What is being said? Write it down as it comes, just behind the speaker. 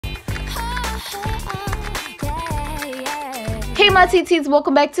Hey my TTs,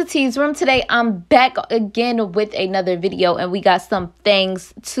 welcome back to T's Room. Today I'm back again with another video and we got some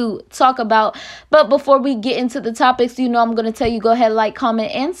things to talk about. But before we get into the topics, you know I'm going to tell you go ahead, like,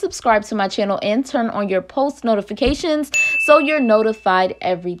 comment, and subscribe to my channel and turn on your post notifications so you're notified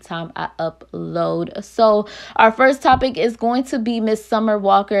every time I upload. So our first topic is going to be Miss Summer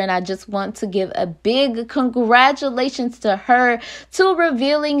Walker, and I just want to give a big congratulations to her to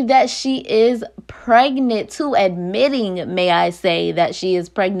revealing that she is pregnant, to admitting, may I say, that she is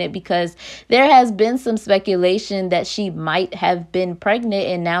pregnant, because there has been some speculation that she might have been pregnant,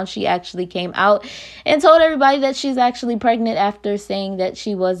 and now she actually came out and told everybody that she's actually pregnant after saying that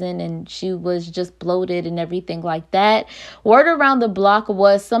she wasn't and she was just bloated and everything like that. Word around the block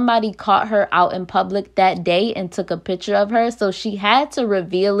was somebody caught her out in public that day and took a picture of her, so she had to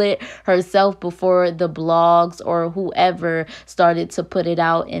reveal it herself before the blogs or whoever started to put it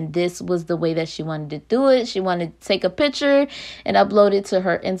out, and this was the way that she wanted to do it. She wanted to take a picture and upload it to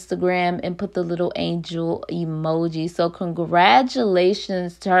her Instagram and put the little angel emoji. So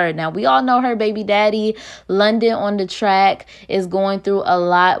congratulations to her. Now, we all know her baby daddy, London on the Track, is going through a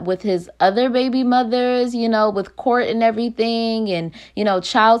lot with his other baby mothers, you know, with court and everything, and, you know,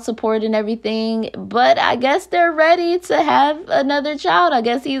 child support and everything. But I guess they're ready to have another child. I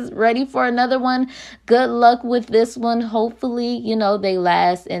guess he's ready for another one. Good luck with this one. Hopefully, you know, they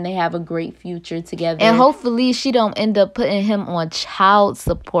last and they have a great future together. And hopefully she don't end up putting him on child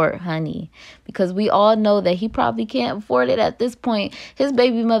support, honey, because we all know that he probably can't afford it at this point. His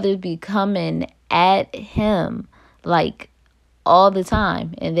baby mothers be coming at him like all the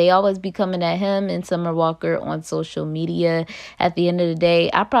time, and they always be coming at him and Summer Walker on social media. At the end of the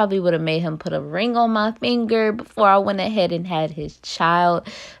day, I probably would have made him put a ring on my finger before I went ahead and had his child.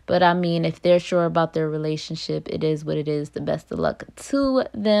 But I mean, if they're sure about their relationship, it is what it is. The best of luck to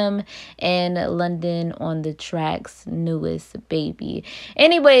them and London on the Track's newest baby.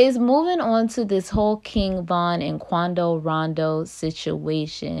 Anyways, moving on to this whole King Von and Quando Rondo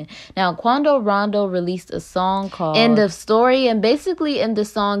situation. Now, Quando Rondo released a song called End of Story, and basically in the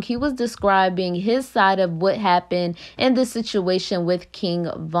song, he was describing his side of what happened in the situation with King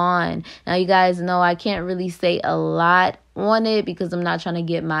Von. Now, you guys know I can't really say a lot on it because I'm not trying to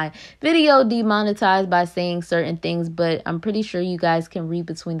get my video demonetized by saying certain things, but I'm pretty sure you guys can read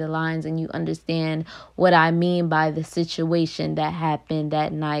between the lines and you understand what I mean by the situation that happened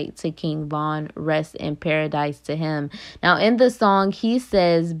that night to King Von. Rest in paradise to him. Now, in the song, he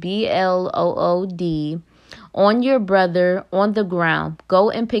says BLOOD, on your brother on the ground, go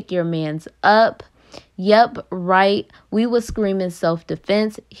and pick your mans up. Yep, right. We was screaming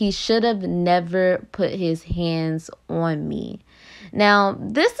self-defense. He should have never put his hands on me. Now,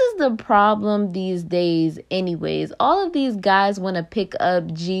 this is the problem these days anyways. All of these guys want to pick up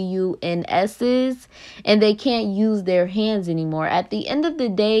GUNSs and they can't use their hands anymore. At the end of the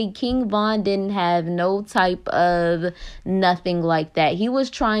day, King Von didn't have no type of nothing like that. He was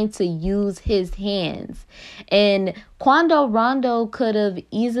trying to use his hands. And Quando Rondo could have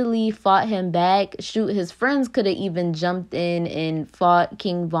easily fought him back. Shoot, his friends could have even jumped in and fought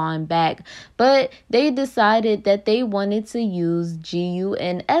King Von back. But they decided that they wanted to use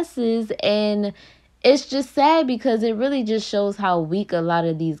GUNSs, and it's just sad because it really just shows how weak a lot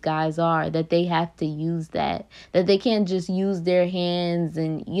of these guys are, that they have to use that they can't just use their hands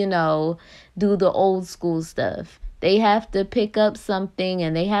and, you know, do the old school stuff. They have to pick up something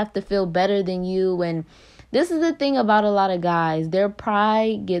and they have to feel better than you. And this is the thing about a lot of guys. Their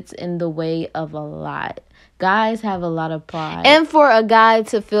pride gets in the way of a lot. Guys have a lot of pride. And for a guy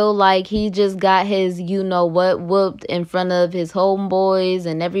to feel like he just got his you-know-what whooped in front of his homeboys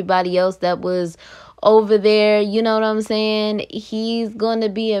and everybody else that was over there, you know what I'm saying? He's going to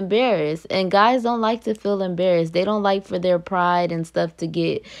be embarrassed. And guys don't like to feel embarrassed. They don't like for their pride and stuff to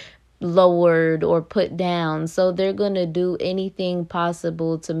get lowered or put down, so they're gonna do anything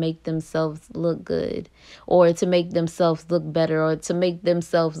possible to make themselves look good, or to make themselves look better, or to make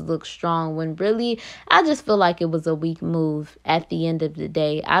themselves look strong, when really I just feel like it was a weak move at the end of the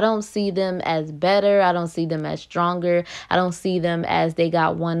day. I don't see them as better. I don't see them as stronger. I don't see them as they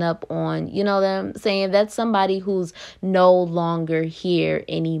got one up on, you know what I'm saying? That's somebody who's no longer here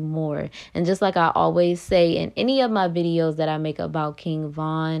anymore. And just like I always say in any of my videos that I make about King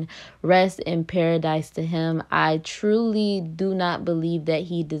Von, rest in paradise to him. I truly do not believe that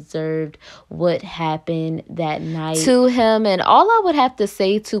he deserved what happened that night to him. And all I would have to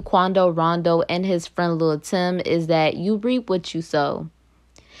say to Quando Rondo and his friend Lil Tim is that you reap what you sow.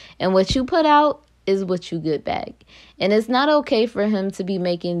 And what you put out is what you get back. And it's not okay for him to be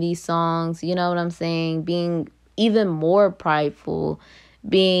making these songs, you know what I'm saying, being even more prideful,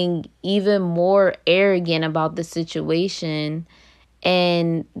 being even more arrogant about the situation.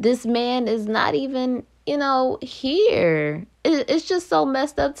 And this man is not even, here. It's just so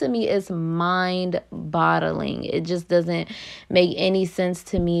messed up to me. It's mind boggling. It just doesn't make any sense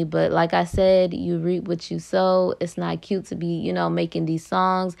to me. But like I said, you reap what you sow. It's not cute to be, making these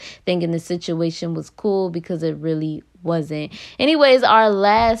songs thinking the situation was cool, because it really wasn't. Anyways, our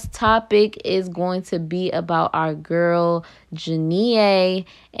last topic is going to be about our girl Znuie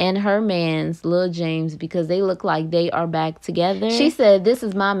and her man's Lil James, because they look like they are back together. She said, "This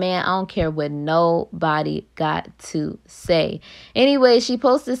is my man. I don't care what nobody got to say." Anyway, she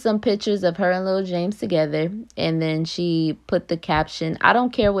posted some pictures of her and Lil James together, and then she put the caption, "I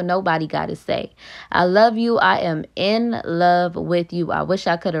don't care what nobody got to say. I love you. I am in love with you. I wish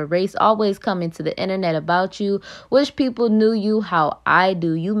I could erase always coming to the internet about you. Wish people knew you how I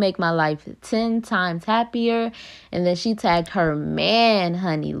do. You make my life 10 times happier." And then she tagged her man,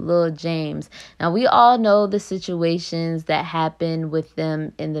 honey, Lil James. Now, we all know the situations that happened with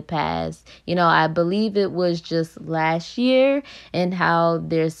them in the past. I believe it was just last year, and how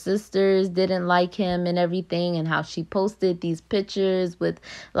their sisters didn't like him and everything, and how she posted these pictures with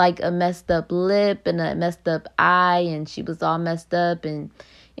like a messed up lip and a messed up eye, and she was all messed up. And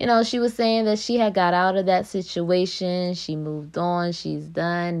she was saying that she had got out of that situation. She moved on. She's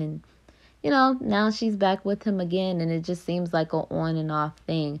done. And, now she's back with him again. And it just seems like an on and off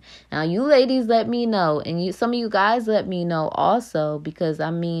thing. Now, you ladies, let me know. And some of you guys let me know also. Because,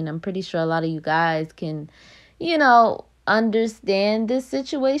 I'm pretty sure a lot of you guys can, understand this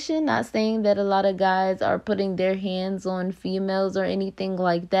situation. Not saying that a lot of guys are putting their hands on females or anything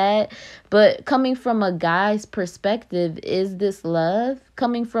like that, but coming from a guy's perspective, is this love?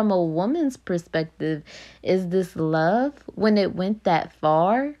 Coming from a woman's perspective, is this love when it went that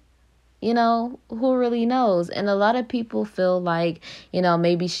far? Who really knows? And a lot of people feel like,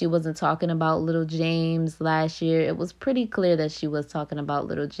 maybe she wasn't talking about Little James last year. It was pretty clear that she was talking about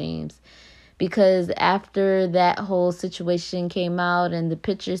Little James. Because after that whole situation came out and the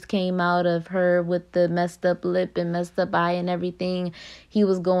pictures came out of her with the messed up lip and messed up eye and everything, he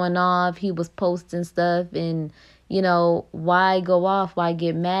was going off. He was posting stuff. And, why go off? Why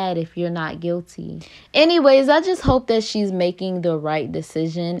get mad if you're not guilty? Anyways, I just hope that she's making the right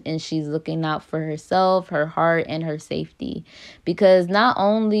decision and she's looking out for herself, her heart, and her safety. Because not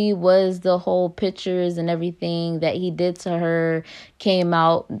only was the whole pictures and everything that he did to her came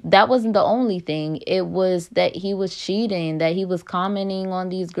out, that wasn't the only thing. It was that he was cheating, that he was commenting on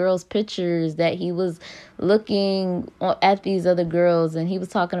these girls' pictures, that he was looking at these other girls, and he was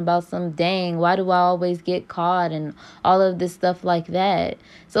talking about some, dang, why do I always get caught, and all of this stuff like that.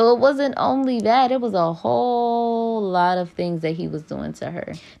 So it wasn't only that, it was a whole lot of things that he was doing to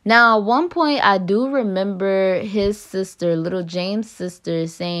her. Now, at one point, I do remember his sister, Little James' sister,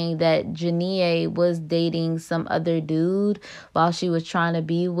 saying that Znuie was dating some other dude while she was trying to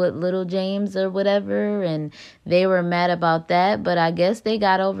be with Little James or whatever, and they were mad about that. But I guess they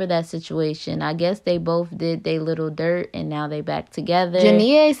got over that situation. I guess they both did their little dirt, and now they back together.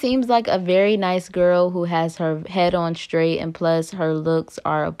 Znuie seems like a very nice girl who has her head on straight, and plus her looks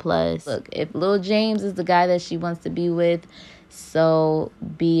are a plus. Look, if Lil James is the guy that she wants to be with, so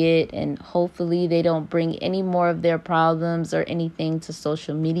be it. And hopefully they don't bring any more of their problems or anything to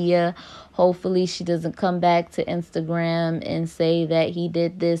social media. Hopefully she doesn't come back to Instagram and say that he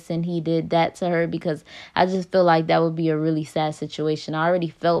did this and he did that to her, because I just feel like that would be a really sad situation. I already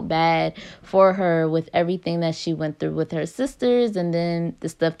felt bad for her with everything that she went through with her sisters, and then the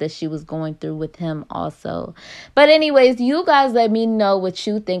stuff that she was going through with him also. But anyways, you guys let me know what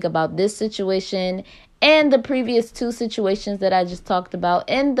you think about this situation and the previous two situations that I just talked about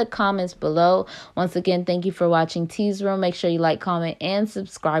in the comments below. Once again, thank you for watching Tease Room. Make sure you like, comment, and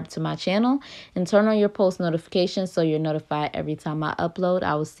subscribe to my channel. And turn on your post notifications so you're notified every time I upload.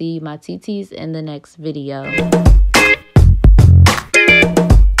 I will see my TTs in the next video.